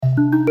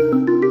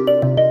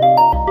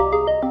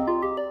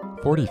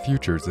40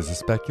 Futures is a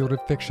speculative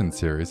fiction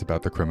series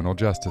about the criminal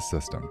justice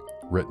system,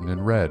 written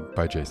and read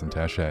by Jason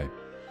Taché.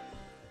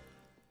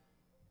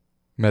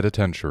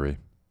 Metatentiary.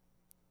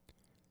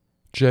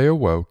 Jay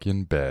awoke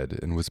in bed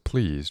and was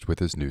pleased with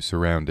his new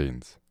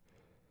surroundings.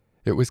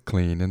 It was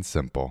clean and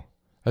simple.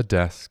 A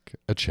desk,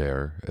 a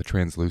chair, a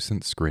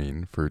translucent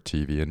screen for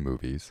TV and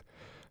movies,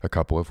 a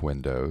couple of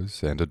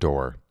windows, and a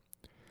door.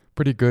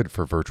 Pretty good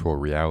for virtual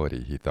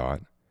reality, he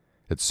thought.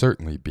 It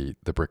certainly beat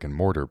the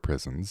brick-and-mortar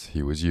prisons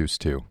he was used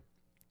to.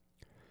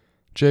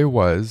 Jay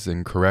was,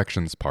 in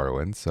corrections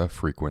parlance, a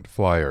frequent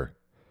flyer.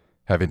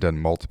 Having done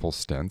multiple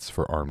stints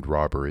for armed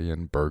robbery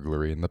and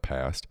burglary in the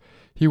past,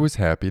 he was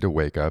happy to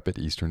wake up at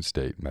Eastern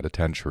State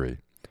Metatentiary,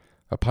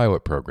 a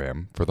pilot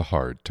program for the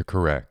hard to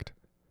correct.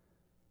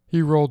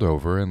 He rolled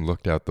over and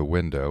looked out the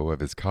window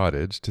of his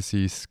cottage to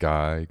see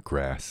sky,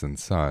 grass, and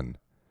sun.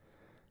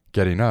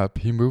 Getting up,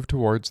 he moved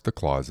towards the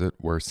closet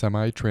where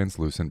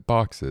semi-translucent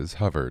boxes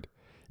hovered,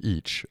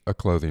 each a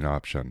clothing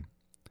option.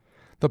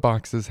 The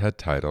boxes had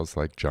titles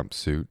like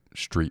jumpsuit,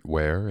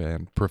 streetwear,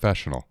 and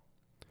professional.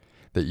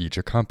 They each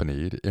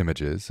accompanied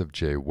images of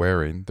Jay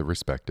wearing the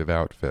respective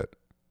outfit.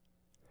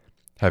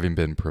 Having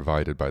been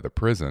provided by the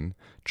prison,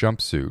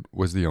 jumpsuit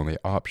was the only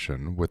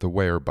option with a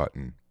wear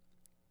button.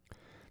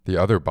 The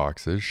other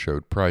boxes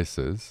showed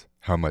prices,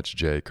 how much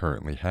Jay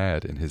currently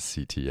had in his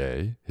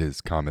CTA, his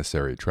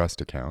commissary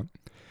trust account,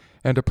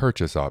 and a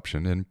purchase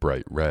option in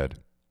bright red.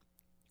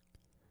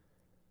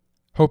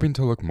 Hoping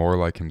to look more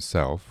like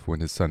himself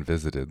when his son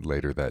visited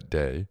later that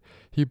day,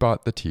 he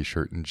bought the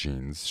t-shirt and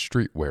jeans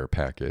streetwear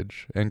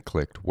package and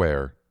clicked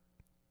wear.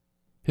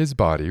 His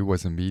body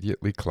was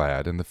immediately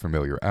clad in the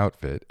familiar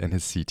outfit and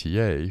his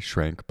CTA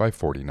shrank by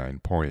 49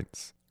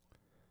 points.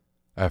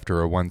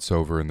 After a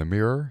once-over in the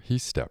mirror, he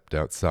stepped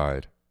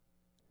outside.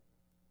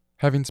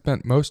 Having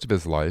spent most of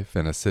his life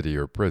in a city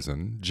or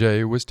prison,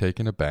 Jay was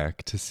taken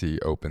aback to see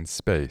open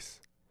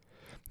space.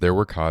 There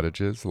were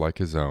cottages like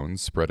his own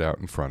spread out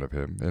in front of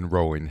him and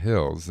rolling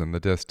hills in the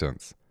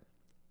distance.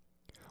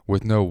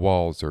 With no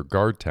walls or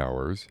guard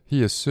towers,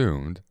 he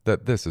assumed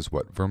that this is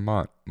what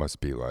Vermont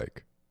must be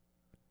like.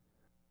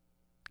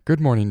 "Good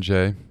morning,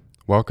 Jay.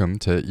 Welcome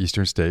to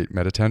Eastern State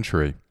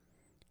Metatentiary,"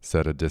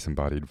 said a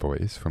disembodied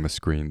voice from a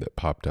screen that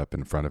popped up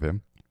in front of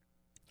him.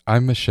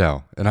 "I'm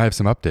Michelle, and I have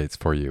some updates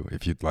for you,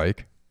 if you'd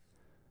like."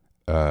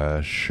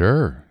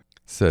 Sure,"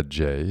 said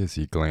Jay as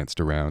he glanced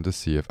around to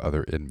see if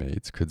other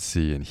inmates could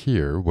see and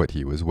hear what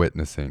he was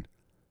witnessing.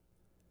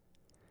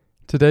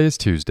 "Today is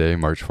Tuesday,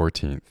 March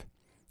 14th.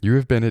 You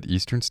have been at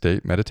Eastern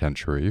State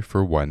Metatentiary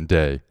for 1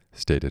 day,"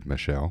 stated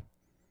Michelle.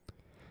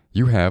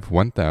 "You have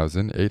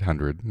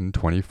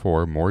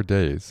 1,824 more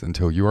days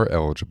until you are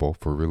eligible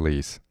for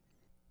release."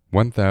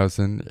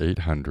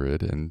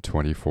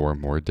 1,824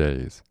 more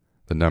days.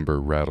 The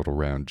number rattled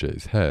around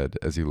Jay's head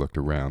as he looked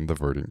around the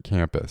verdant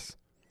campus.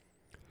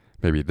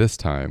 Maybe this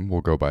time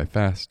will go by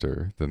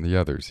faster than the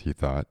others, he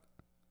thought.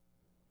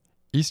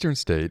 "Eastern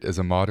State is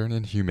a modern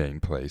and humane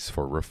place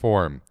for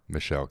reform,"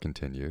 Michelle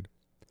continued.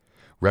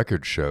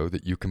 "Records show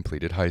that you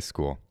completed high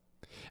school.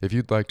 If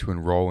you'd like to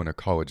enroll in a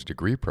college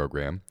degree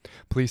program,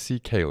 please see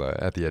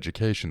Kayla at the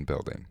Education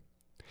Building.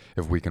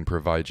 If we can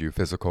provide you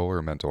physical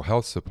or mental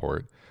health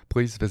support,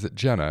 please visit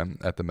Jenna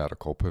at the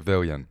Medical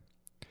Pavilion.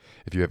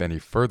 If you have any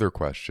further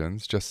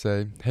questions, just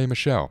say, 'Hey,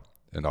 Michelle,'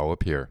 and I'll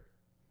appear.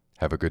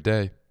 Have a good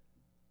day."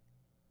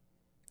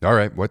 "All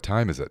right, what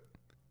time is it?"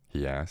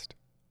 he asked.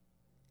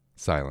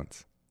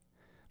 Silence.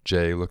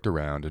 Jay looked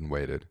around and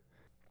waited.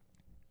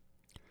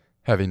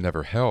 Having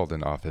never held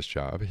an office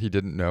job, he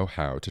didn't know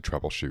how to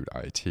troubleshoot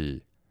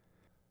IT.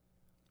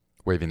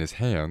 Waving his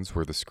hands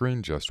where the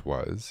screen just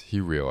was, he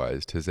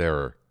realized his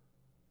error.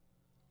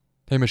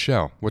 "Hey,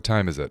 Michelle, what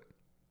time is it?"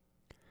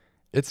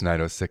 "It's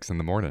 9:06 in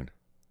the morning."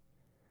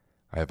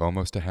 "I have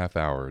almost a half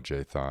hour,"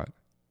 Jay thought.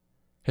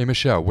 "Hey,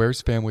 Michelle,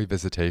 where's family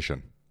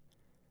visitation?"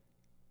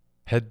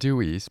 "Head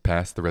due east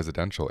past the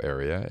residential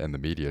area and the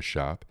media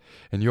shop,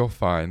 and you'll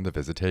find the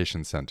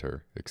visitation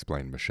center,"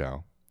 explained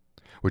Michelle.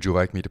 "Would you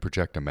like me to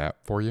project a map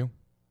for you?"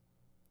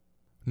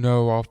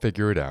 "No, I'll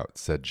figure it out,"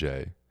 said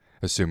Jay,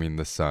 assuming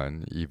the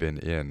sun, even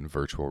in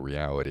virtual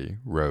reality,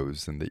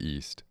 rose in the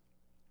east.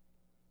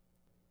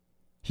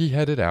 He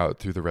headed out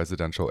through the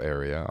residential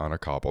area on a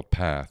cobbled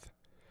path.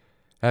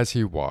 As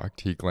he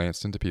walked, he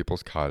glanced into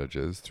people's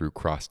cottages through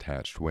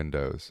cross-hatched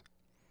windows.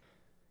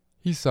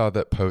 He saw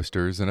that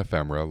posters and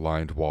ephemera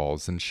lined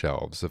walls and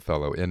shelves of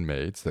fellow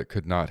inmates that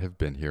could not have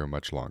been here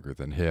much longer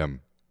than him.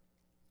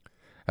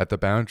 At the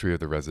boundary of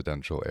the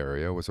residential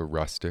area was a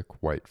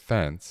rustic white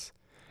fence,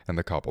 and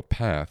the cobbled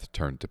path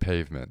turned to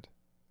pavement.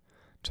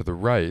 To the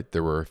right,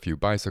 there were a few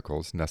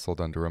bicycles nestled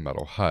under a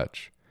metal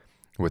hutch.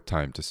 With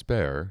time to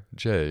spare,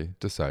 Jay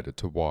decided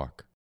to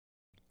walk.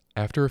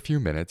 After a few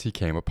minutes, he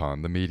came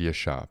upon the media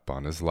shop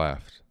on his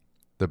left.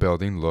 The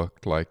building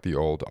looked like the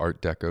old Art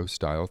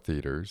Deco-style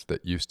theaters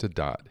that used to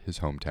dot his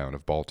hometown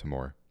of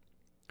Baltimore.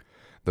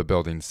 The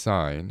building's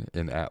sign,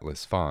 in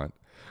Atlas font,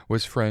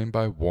 was framed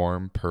by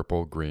warm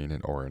purple, green,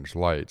 and orange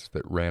lights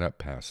that ran up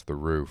past the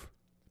roof.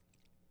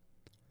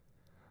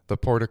 The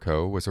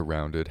portico was a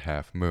rounded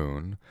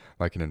half-moon,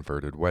 like an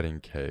inverted wedding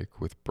cake,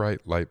 with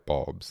bright light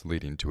bulbs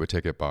leading to a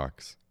ticket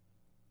box.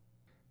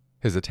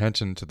 His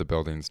attention to the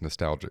building's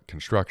nostalgic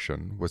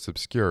construction was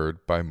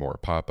obscured by more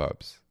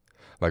pop-ups,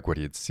 like what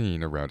he had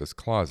seen around his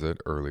closet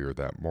earlier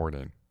that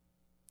morning.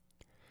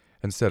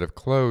 Instead of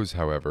clothes,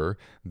 however,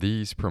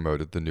 these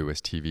promoted the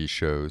newest TV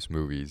shows,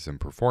 movies, and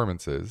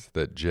performances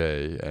that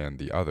Jay and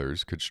the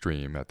others could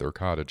stream at their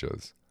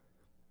cottages.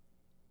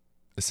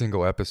 A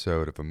single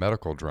episode of a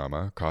medical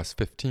drama cost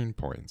 15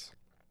 points.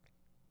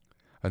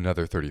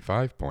 Another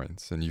 35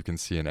 points, and you can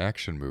see an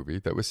action movie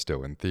that was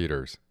still in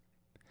theaters.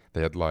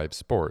 They had live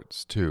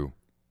sports, too.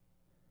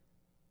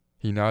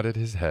 He nodded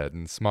his head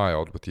and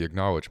smiled with the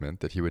acknowledgement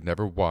that he would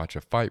never watch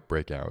a fight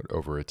break out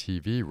over a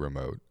TV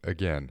remote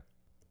again.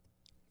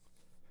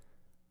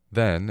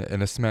 Then,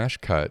 in a smash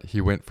cut,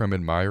 he went from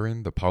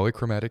admiring the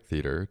polychromatic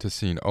theater to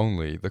seeing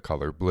only the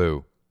color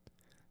blue.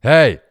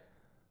 "Hey!"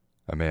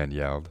 a man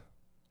yelled.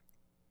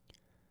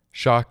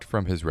 Shocked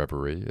from his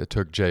reverie, it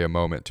took Jay a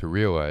moment to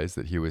realize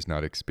that he was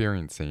not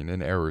experiencing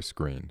an error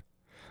screen,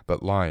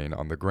 but lying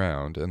on the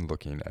ground and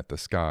looking at the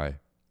sky.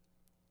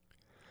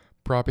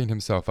 Propping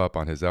himself up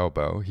on his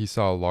elbow, he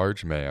saw a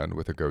large man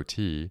with a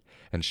goatee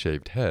and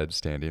shaved head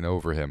standing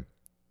over him.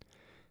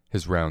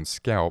 His round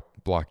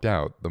scalp blocked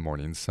out the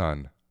morning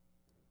sun.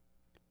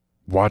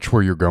 "Watch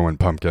where you're going,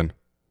 pumpkin,"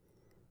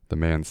 the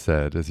man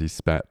said as he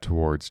spat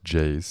towards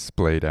Jay's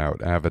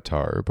splayed-out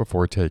avatar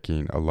before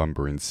taking a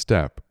lumbering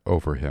step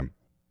over him.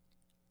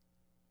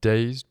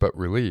 Dazed but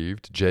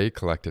relieved, Jay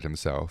collected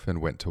himself and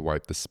went to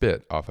wipe the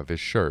spit off of his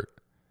shirt,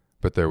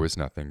 but there was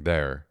nothing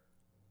there.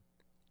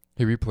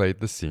 He replayed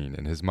the scene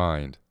in his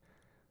mind.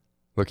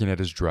 Looking at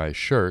his dry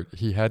shirt,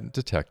 he hadn't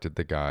detected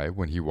the guy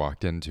when he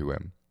walked into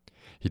him.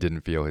 He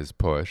didn't feel his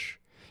push.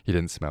 He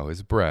didn't smell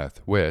his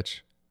breath,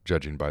 which,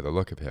 judging by the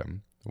look of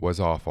him, was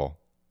awful.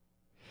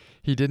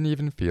 He didn't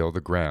even feel the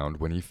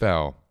ground when he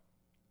fell.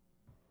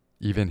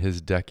 Even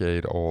his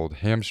decade-old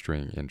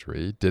hamstring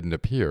injury didn't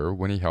appear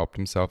when he helped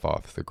himself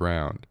off the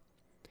ground.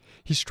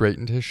 He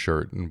straightened his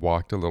shirt and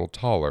walked a little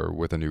taller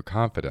with a new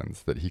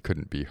confidence that he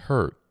couldn't be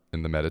hurt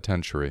in the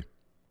Metatentiary.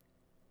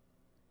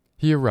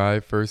 He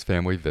arrived for his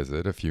family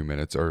visit a few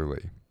minutes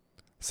early.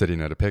 Sitting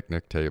at a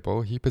picnic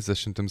table, he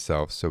positioned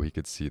himself so he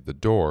could see the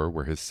door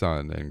where his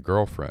son and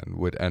girlfriend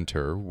would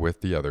enter with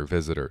the other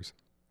visitors.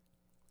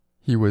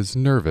 He was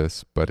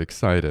nervous but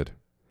excited.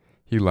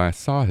 He last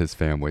saw his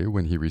family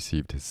when he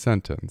received his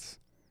sentence.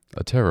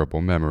 A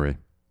terrible memory.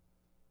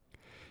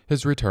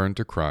 His return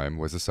to crime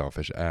was a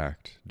selfish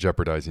act,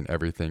 jeopardizing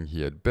everything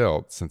he had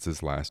built since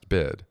his last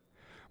bid,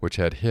 which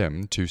had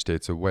him 2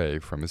 states away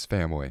from his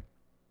family.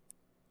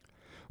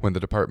 When the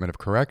Department of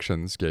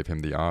Corrections gave him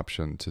the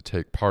option to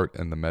take part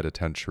in the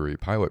Metatentiary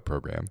pilot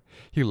program,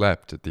 he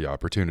leapt at the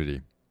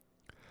opportunity.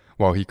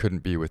 While he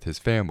couldn't be with his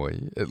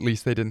family, at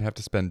least they didn't have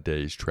to spend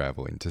days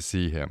traveling to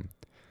see him.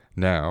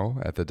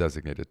 Now, at the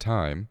designated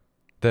time,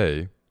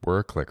 they were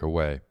a click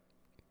away.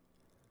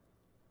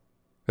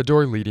 A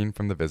door leading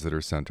from the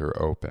visitor center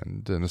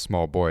opened, and a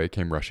small boy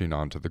came rushing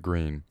onto the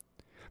green.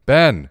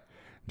 "Ben!"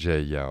 Jay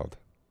yelled.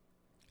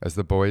 As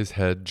the boy's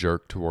head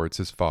jerked towards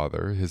his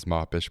father, his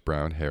moppish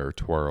brown hair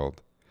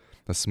twirled.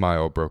 A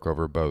smile broke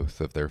over both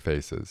of their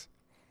faces.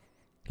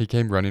 He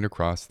came running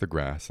across the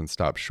grass and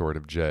stopped short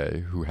of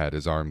Jay, who had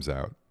his arms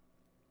out.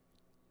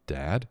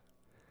 "Dad?"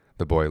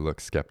 The boy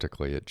looked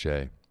skeptically at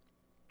Jay.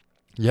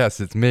 "Yes,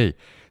 it's me,"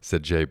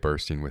 said Jay,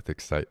 bursting with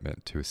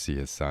excitement to see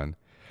his son.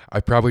 "I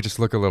probably just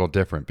look a little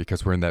different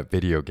because we're in that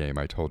video game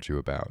I told you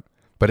about.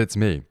 But it's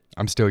me.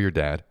 I'm still your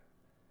dad."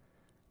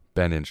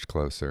 Ben inched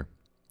closer.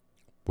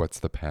 "What's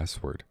the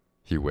password?"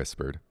 he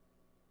whispered.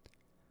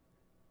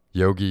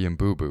 "Yogi and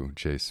Boo Boo,"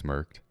 Jay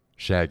smirked.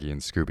 "Shaggy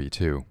and Scooby,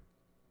 too."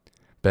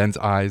 Ben's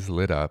eyes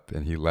lit up,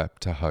 and he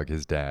leapt to hug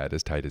his dad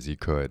as tight as he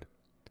could.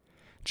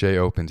 Jay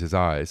opened his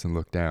eyes and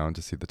looked down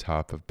to see the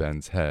top of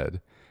Ben's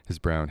head. His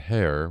brown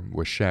hair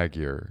was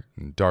shaggier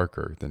and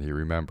darker than he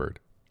remembered.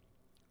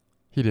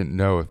 He didn't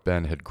know if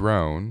Ben had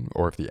grown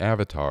or if the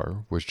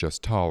avatar was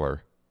just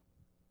taller.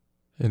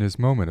 In his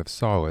moment of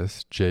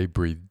solace, Jay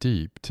breathed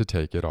deep to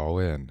take it all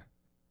in.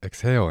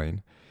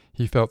 Exhaling,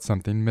 he felt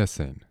something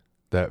missing,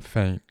 that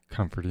faint,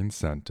 comforting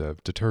scent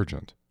of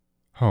detergent.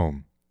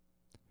 Home.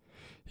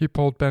 He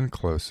pulled Ben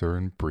closer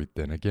and breathed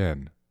in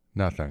again.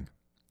 Nothing.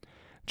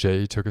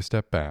 Jay took a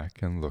step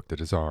back and looked at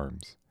his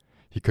arms.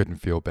 He couldn't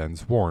feel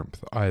Ben's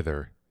warmth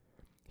either.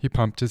 He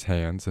pumped his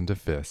hands into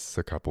fists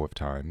a couple of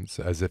times,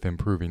 as if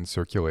improving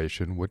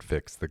circulation would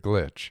fix the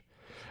glitch,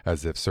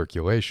 as if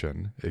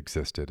circulation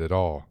existed at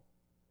all.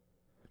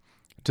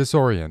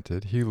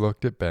 Disoriented, he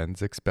looked at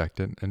Ben's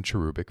expectant and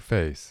cherubic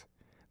face.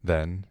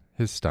 Then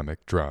his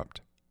stomach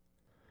dropped.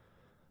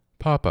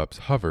 Pop-ups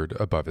hovered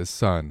above his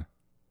son.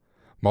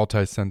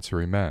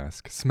 "Multisensory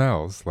mask,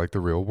 smells like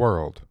the real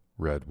world,"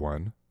 read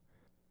one.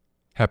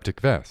 "Haptic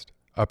vest,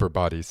 upper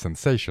body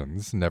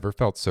sensations, never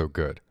felt so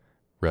good,"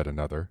 read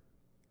another.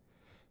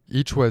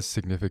 Each was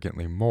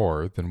significantly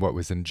more than what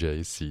was in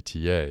Jay's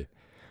CTA.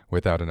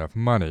 Without enough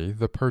money,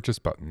 the purchase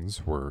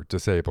buttons were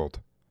disabled.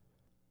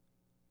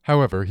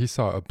 However, he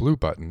saw a blue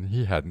button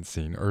he hadn't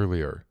seen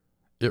earlier.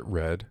 It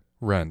read,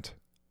 Rent.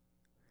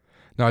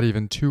 Not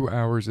even 2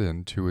 hours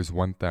into his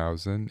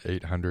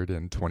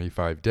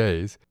 1,825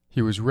 days,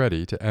 he was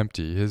ready to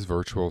empty his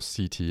virtual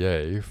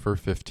CTA for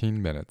 15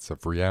 minutes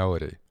of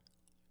reality.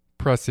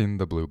 Pressing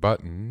the blue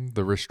button,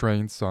 the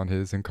restraints on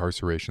his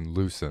incarceration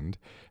loosened,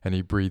 and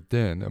he breathed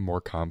in a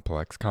more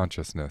complex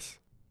consciousness.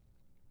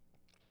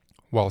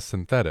 While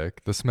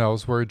synthetic, the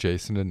smells were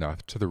adjacent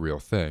enough to the real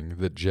thing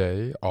that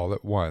Jay, all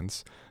at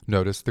once,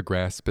 noticed the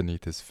grass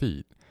beneath his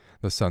feet,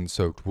 the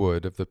sun-soaked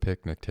wood of the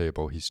picnic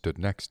table he stood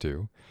next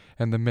to,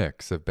 and the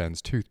mix of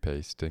Ben's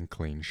toothpaste and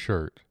clean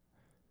shirt.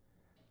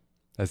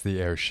 As the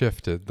air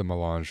shifted the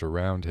melange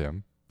around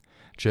him,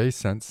 Jay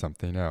sensed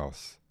something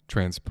else,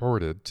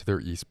 transported to their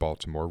East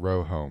Baltimore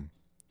row home.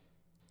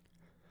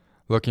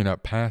 Looking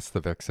up past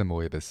the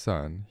facsimile of his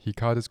son, he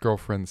caught his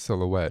girlfriend's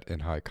silhouette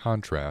in high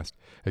contrast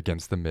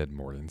against the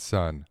mid-morning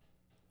sun.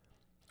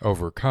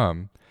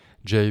 Overcome,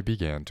 Jay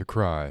began to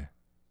cry.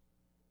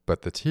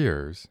 But the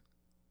tears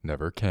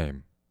never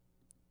came.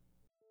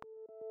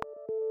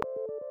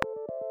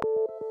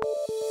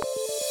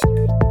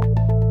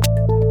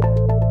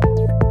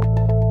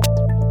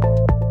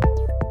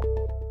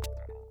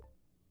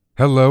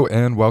 Hello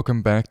and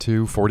welcome back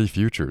to 40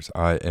 Futures.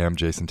 I am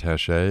Jason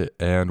Taché,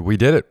 and we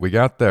did it. We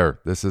got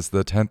there. This is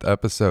the 10th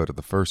episode of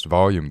the first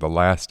volume, the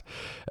last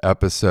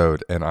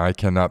episode, and I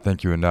cannot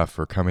thank you enough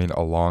for coming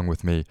along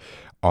with me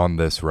on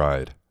this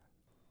ride.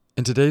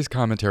 In today's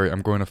commentary,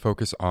 I'm going to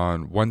focus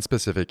on one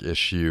specific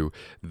issue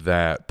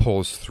that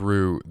pulls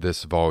through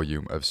this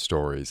volume of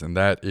stories, and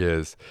that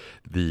is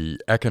the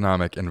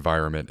economic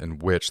environment in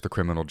which the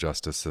criminal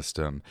justice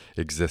system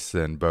exists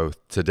in,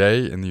 both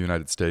today in the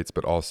United States,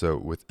 but also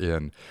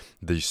within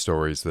the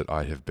stories that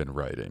I have been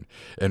writing.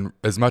 And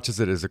as much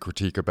as it is a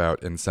critique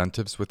about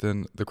incentives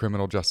within the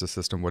criminal justice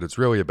system, what it's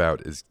really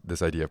about is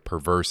this idea of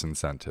perverse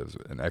incentives,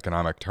 an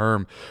economic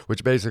term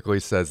which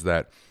basically says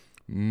that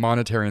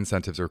monetary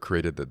incentives are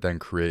created that then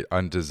create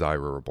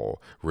undesirable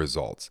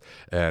results.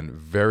 And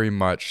very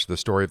much the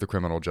story of the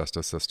criminal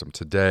justice system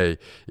today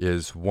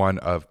is one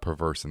of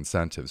perverse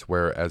incentives,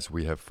 whereas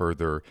we have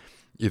further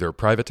either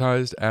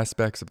privatized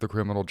aspects of the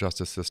criminal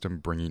justice system,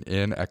 bringing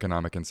in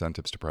economic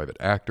incentives to private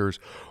actors,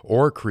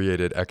 or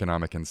created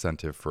economic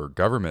incentive for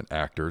government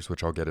actors,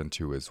 which I'll get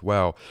into as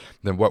well.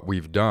 Then what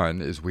we've done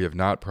is we have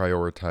not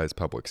prioritized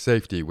public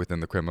safety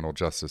within the criminal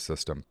justice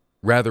system.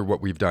 Rather,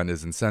 what we've done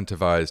is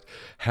incentivized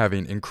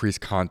having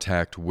increased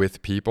contact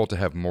with people, to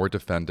have more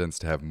defendants,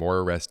 to have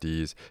more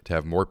arrestees, to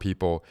have more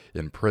people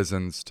in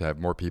prisons, to have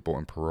more people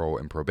in parole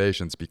and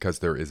probations, because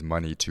there is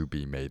money to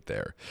be made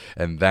there.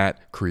 And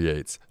that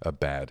creates a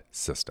bad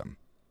system,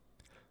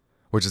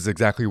 which is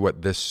exactly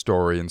what this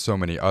story and so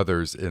many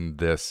others in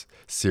this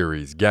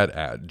series get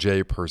at.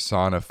 Jay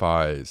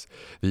personifies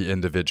the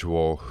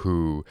individual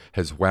who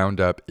has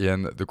wound up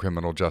in the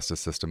criminal justice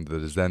system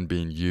that is then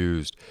being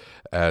used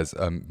as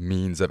a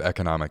means of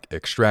economic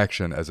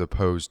extraction as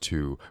opposed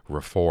to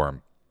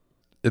reform.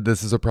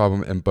 This is a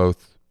problem in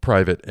both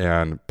private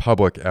and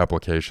public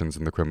applications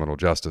in the criminal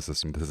justice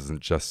system. This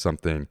isn't just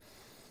something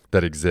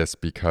that exists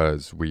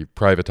because we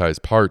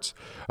privatize parts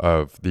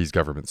of these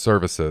government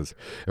services.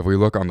 If we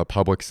look on the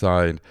public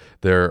side,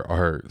 there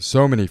are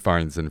so many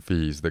fines and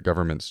fees that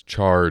governments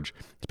charge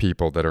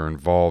people that are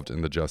involved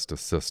in the justice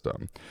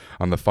system.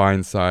 On the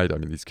fine side,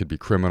 these could be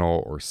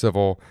criminal or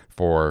civil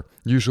for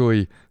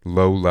usually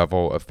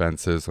low-level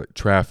offenses like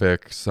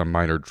traffic, some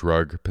minor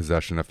drug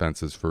possession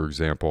offenses, for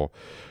example.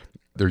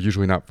 They're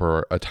usually not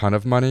for a ton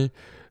of money,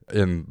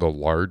 in the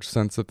large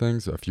sense of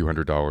things, a few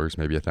 $100s,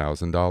 maybe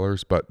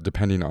 $1,000, but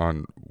depending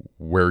on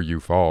where you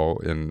fall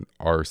in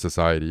our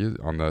society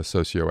on the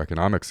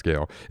socioeconomic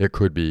scale, it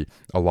could be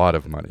a lot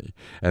of money.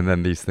 And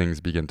then these things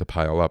begin to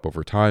pile up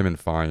over time, and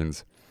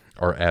fines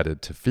are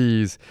added to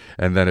fees,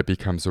 and then it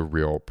becomes a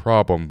real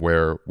problem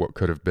where what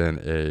could have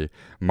been a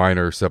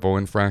minor civil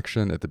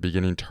infraction at the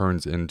beginning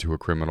turns into a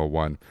criminal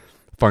one,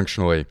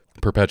 functionally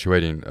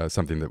perpetuating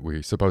something that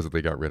we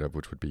supposedly got rid of,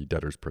 which would be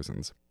debtors'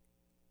 prisons.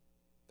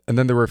 And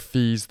then there were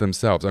fees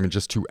themselves.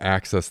 Just to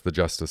access the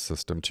justice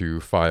system, to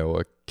file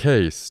a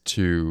case,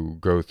 to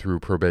go through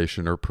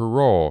probation or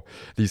parole.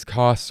 These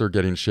costs are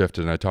getting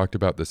shifted, and I talked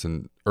about this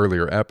in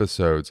earlier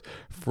episodes,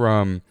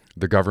 from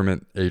the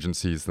government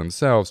agencies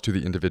themselves to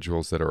the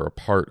individuals that are a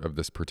part of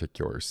this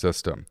particular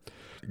system.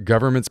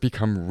 Governments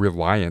become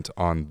reliant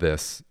on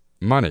this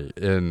money.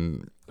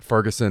 In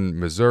Ferguson,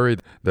 Missouri,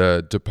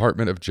 the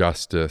Department of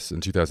Justice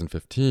in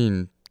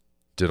 2015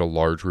 did a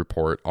large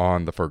report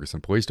on the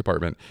Ferguson Police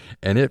Department,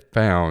 and it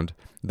found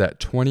that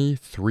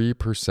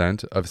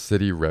 23% of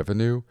city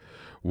revenue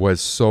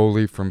was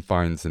solely from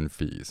fines and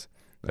fees.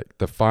 Like,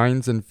 the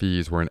fines and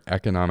fees were an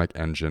economic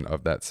engine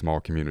of that small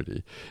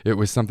community. It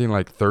was something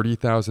like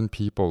 30,000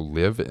 people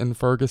live in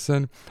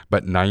Ferguson,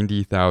 but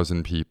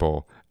 90,000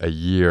 people a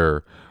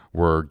year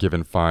were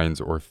given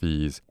fines or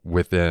fees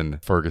within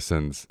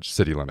Ferguson's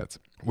city limits,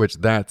 which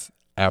that's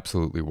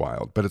absolutely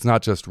wild. But it's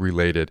not just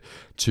related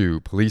to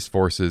police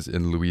forces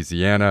in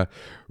Louisiana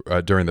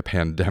during the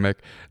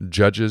pandemic.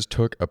 Judges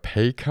took a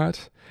pay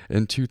cut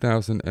in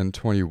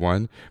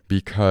 2021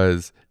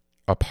 because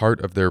a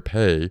part of their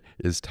pay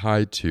is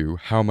tied to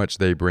how much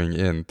they bring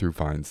in through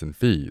fines and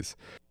fees,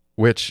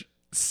 which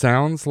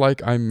sounds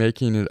like I'm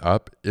making it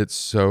up. It's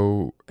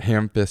so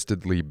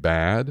ham-fistedly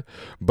bad,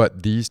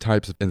 but these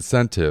types of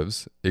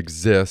incentives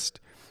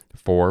exist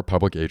for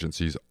public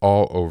agencies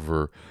all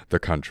over the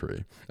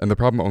country. And the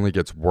problem only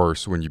gets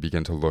worse when you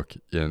begin to look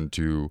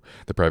into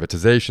the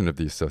privatization of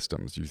these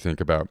systems. You think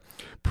about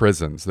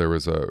prisons. There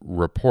was a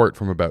report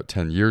from about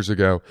 10 years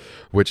ago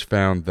which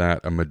found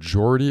that a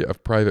majority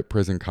of private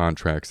prison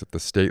contracts at the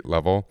state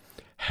level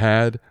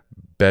had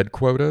bed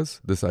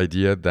quotas, this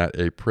idea that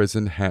a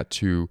prison had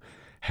to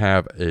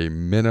have a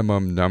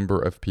minimum number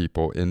of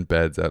people in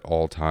beds at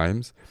all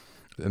times.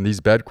 And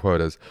these bed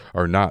quotas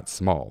are not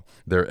small.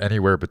 They're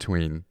anywhere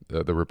between,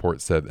 the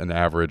report said, an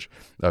average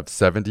of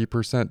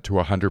 70% to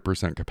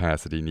 100%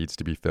 capacity needs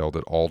to be filled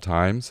at all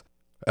times.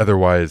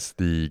 Otherwise,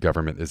 the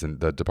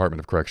Department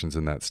of Corrections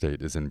in that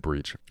state is in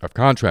breach of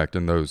contract,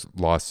 and those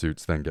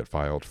lawsuits then get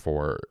filed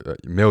for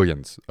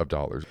millions of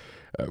dollars.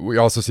 We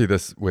also see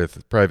this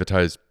with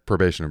privatized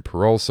probation and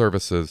parole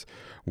services,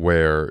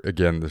 where,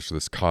 again, there's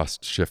this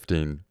cost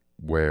shifting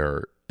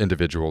where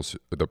individuals,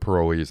 the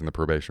parolees and the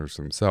probationers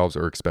themselves,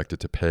 are expected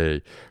to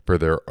pay for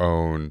their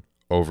own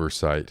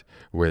oversight,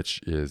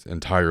 which is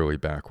entirely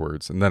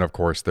backwards. And then, of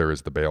course, there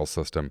is the bail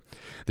system.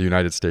 The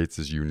United States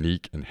is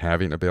unique in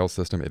having a bail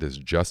system. It is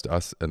just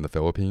us and the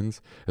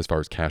Philippines as far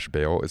as cash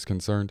bail is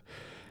concerned.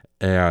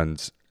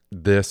 And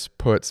this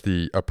puts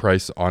a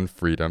price on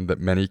freedom that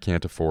many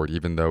can't afford,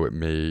 even though it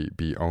may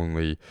be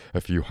only a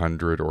few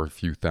hundred or a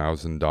few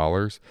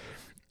 $1,000s.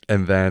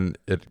 And then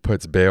it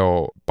puts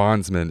bail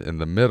bondsmen in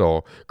the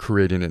middle,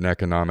 creating an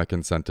economic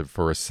incentive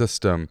for a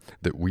system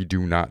that we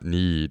do not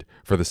need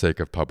for the sake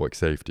of public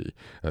safety.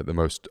 The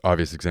most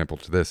obvious example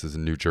to this is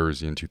in New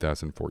Jersey in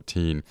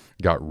 2014,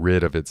 got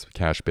rid of its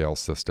cash bail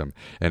system,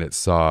 and it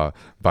saw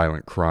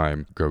violent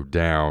crime go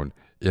down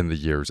in the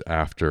years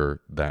after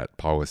that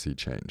policy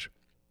change.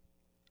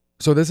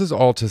 So this is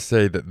all to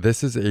say that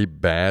this is a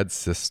bad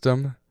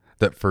system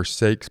that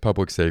forsakes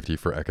public safety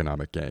for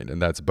economic gain.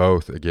 And that's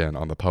both, again,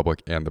 on the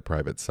public and the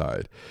private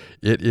side.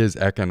 It is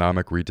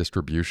economic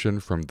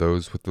redistribution from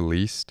those with the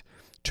least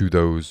to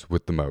those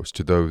with the most,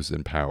 to those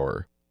in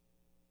power,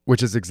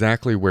 which is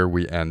exactly where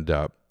we end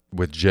up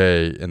with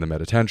Jay in the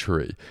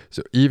Metatentiary.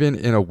 So even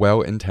in a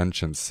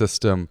well-intentioned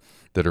system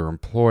that are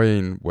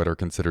employing what are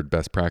considered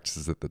best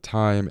practices at the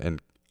time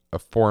and a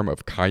form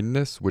of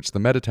kindness, which the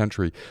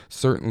Metatentiary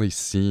certainly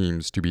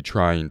seems to be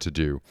trying to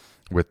do,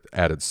 with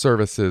added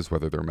services,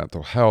 whether they're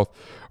mental health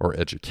or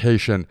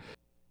education.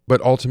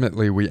 But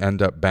ultimately, we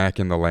end up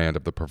back in the land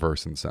of the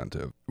perverse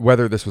incentive.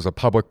 Whether this was a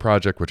public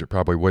project, which it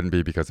probably wouldn't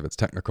be because of its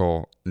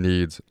technical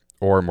needs,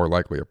 or more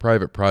likely a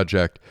private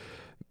project,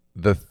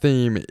 the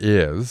theme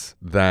is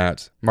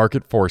that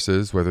market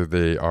forces, whether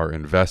they are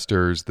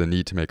investors, the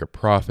need to make a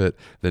profit,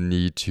 the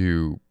need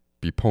to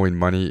be pulling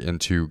money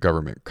into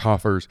government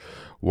coffers,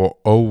 will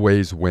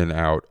always win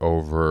out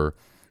over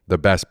the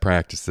best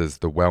practices,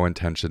 the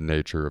well-intentioned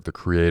nature of the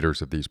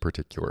creators of these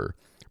particular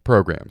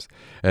programs.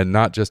 And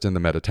not just in the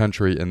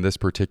Metatentiary. In this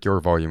particular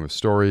volume of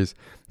stories,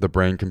 the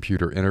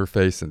brain-computer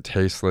interface and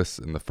tasteless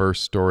in the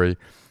first story,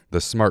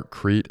 the smart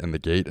Crete and the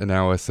gate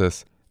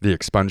analysis, the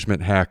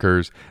expungement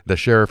hackers, the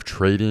sheriff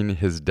trading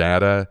his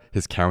data,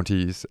 his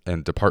counties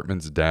and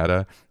department's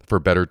data for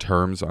better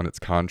terms on its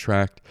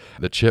contract,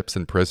 the chips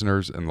and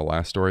prisoners in the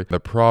last story.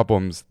 The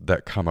problems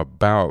that come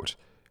about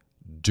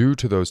due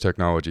to those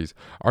technologies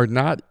are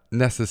not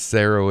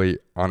necessarily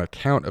on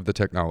account of the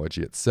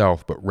technology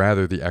itself, but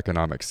rather the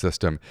economic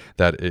system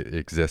that it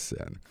exists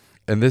in.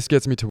 And this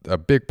gets me to a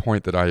big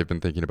point that I have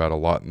been thinking about a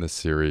lot in this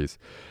series,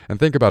 and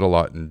think about a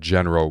lot in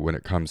general when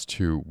it comes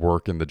to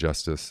work in the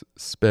justice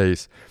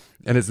space.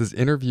 And it's this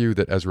interview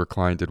that Ezra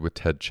Klein did with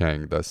Ted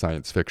Chiang, the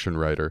science fiction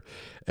writer.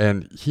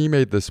 And he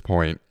made this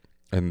point,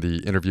 and the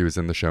interview is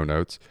in the show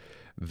notes,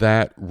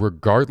 that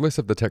regardless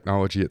of the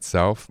technology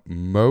itself,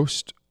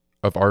 most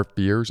of our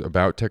fears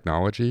about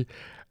technology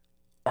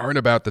aren't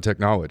about the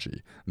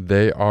technology.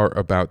 They are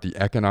about the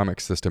economic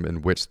system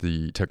in which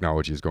the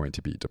technology is going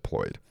to be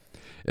deployed.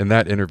 In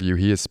that interview,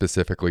 he is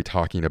specifically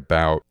talking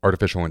about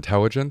artificial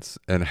intelligence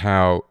and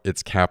how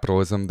it's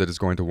capitalism that is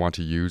going to want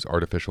to use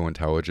artificial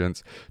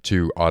intelligence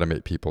to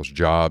automate people's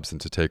jobs and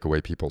to take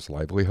away people's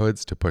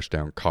livelihoods, to push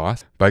down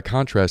costs. By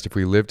contrast, if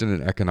we lived in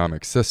an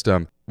economic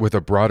system with a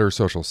broader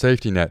social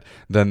safety net,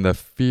 then the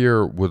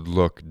fear would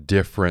look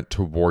different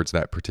towards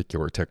that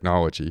particular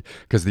technology,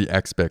 because the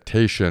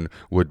expectation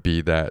would be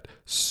that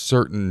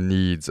certain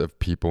needs of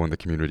people in the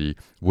community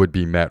would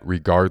be met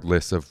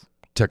regardless of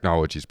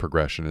technology's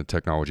progression and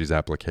technology's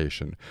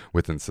application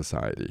within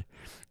society.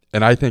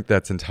 And I think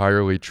that's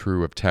entirely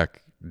true of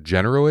tech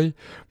generally,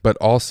 but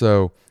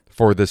also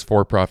for this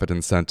for-profit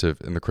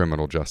incentive in the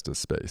criminal justice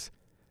space.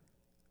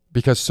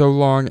 Because so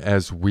long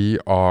as we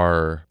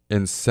are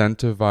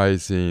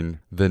incentivizing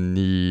the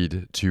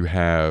need to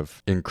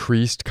have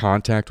increased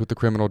contact with the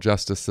criminal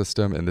justice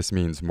system, and this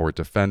means more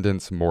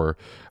defendants, more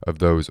of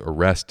those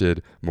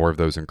arrested, more of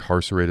those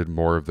incarcerated,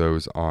 more of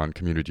those on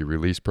community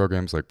release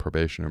programs like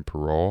probation and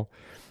parole,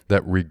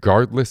 that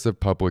regardless of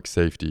public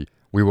safety,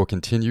 we will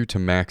continue to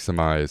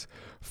maximize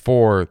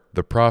for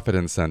the profit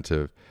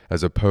incentive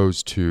as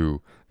opposed to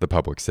the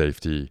public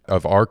safety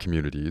of our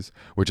communities,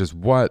 which is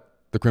what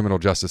the criminal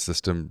justice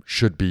system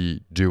should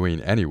be doing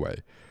anyway.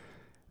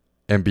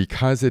 And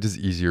because it is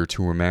easier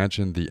to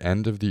imagine the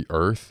end of the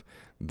earth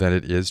than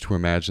it is to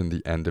imagine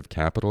the end of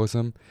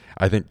capitalism,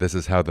 I think this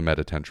is how the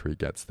Metatentiary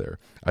gets there.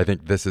 I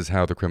think this is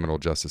how the criminal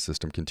justice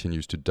system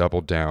continues to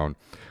double down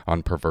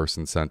on perverse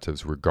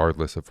incentives,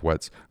 regardless of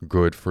what's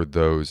good for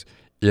those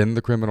in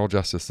the criminal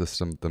justice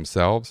system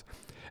themselves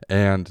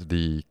and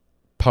the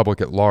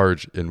public at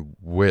large in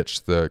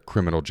which the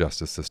criminal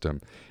justice system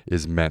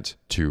is meant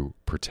to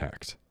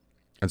protect.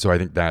 And so I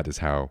think that is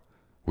how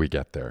we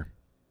get there.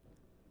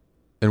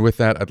 And with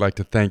that, I'd like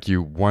to thank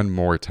you one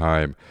more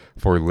time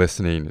for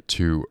listening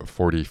to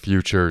 40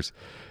 Futures.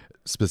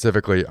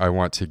 Specifically, I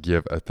want to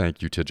give a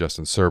thank you to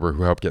Justin Serber,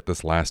 who helped get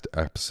this last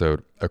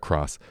episode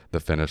across the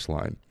finish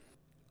line.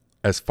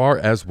 As far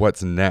as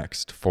what's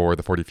next for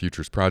the 40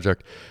 Futures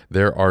project,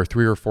 there are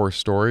 3 or 4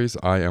 stories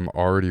I am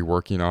already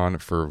working on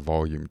for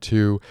Volume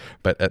 2,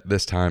 but at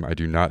this time, I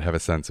do not have a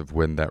sense of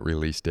when that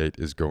release date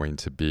is going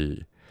to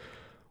be.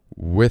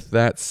 With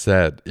that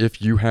said,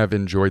 if you have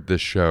enjoyed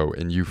this show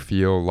and you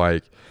feel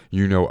like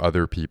you know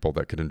other people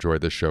that could enjoy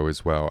this show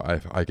as well,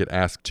 I could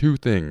ask 2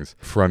 things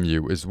from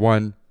you. Is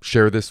 1,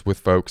 share this with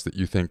folks that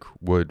you think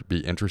would be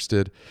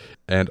interested,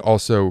 and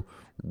also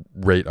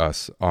rate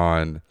us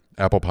on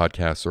Apple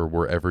Podcasts or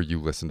wherever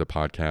you listen to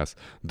podcasts.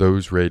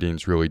 Those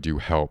ratings really do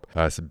help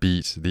us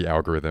beat the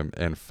algorithm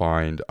and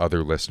find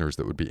other listeners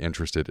that would be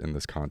interested in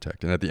this content.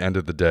 And at the end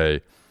of the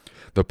day,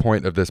 the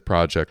point of this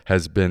project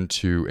has been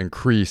to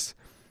increase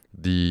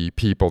the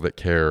people that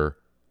care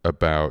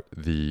about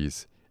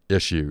these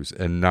issues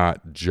and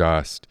not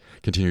just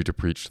continue to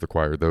preach to the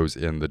choir, those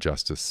in the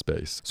justice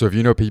space. So if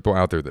you know people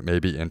out there that may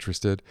be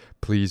interested,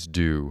 please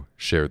do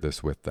share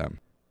this with them.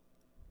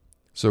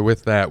 So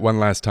with that, one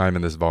last time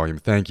in this volume,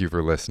 thank you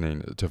for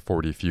listening to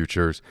 40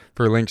 Futures.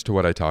 For links to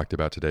what I talked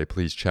about today,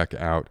 please check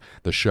out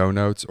the show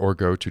notes or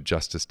go to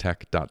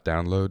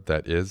justicetech.download.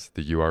 That is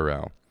the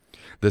URL.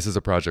 This is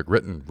a project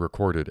written,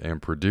 recorded,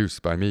 and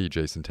produced by me,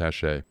 Jason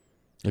Taché.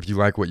 If you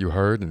like what you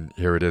heard, and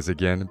here it is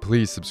again,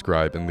 please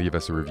subscribe and leave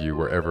us a review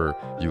wherever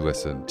you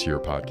listen to your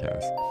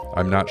podcast.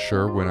 I'm not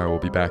sure when I will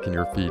be back in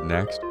your feed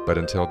next, but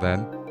until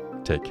then,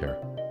 take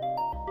care.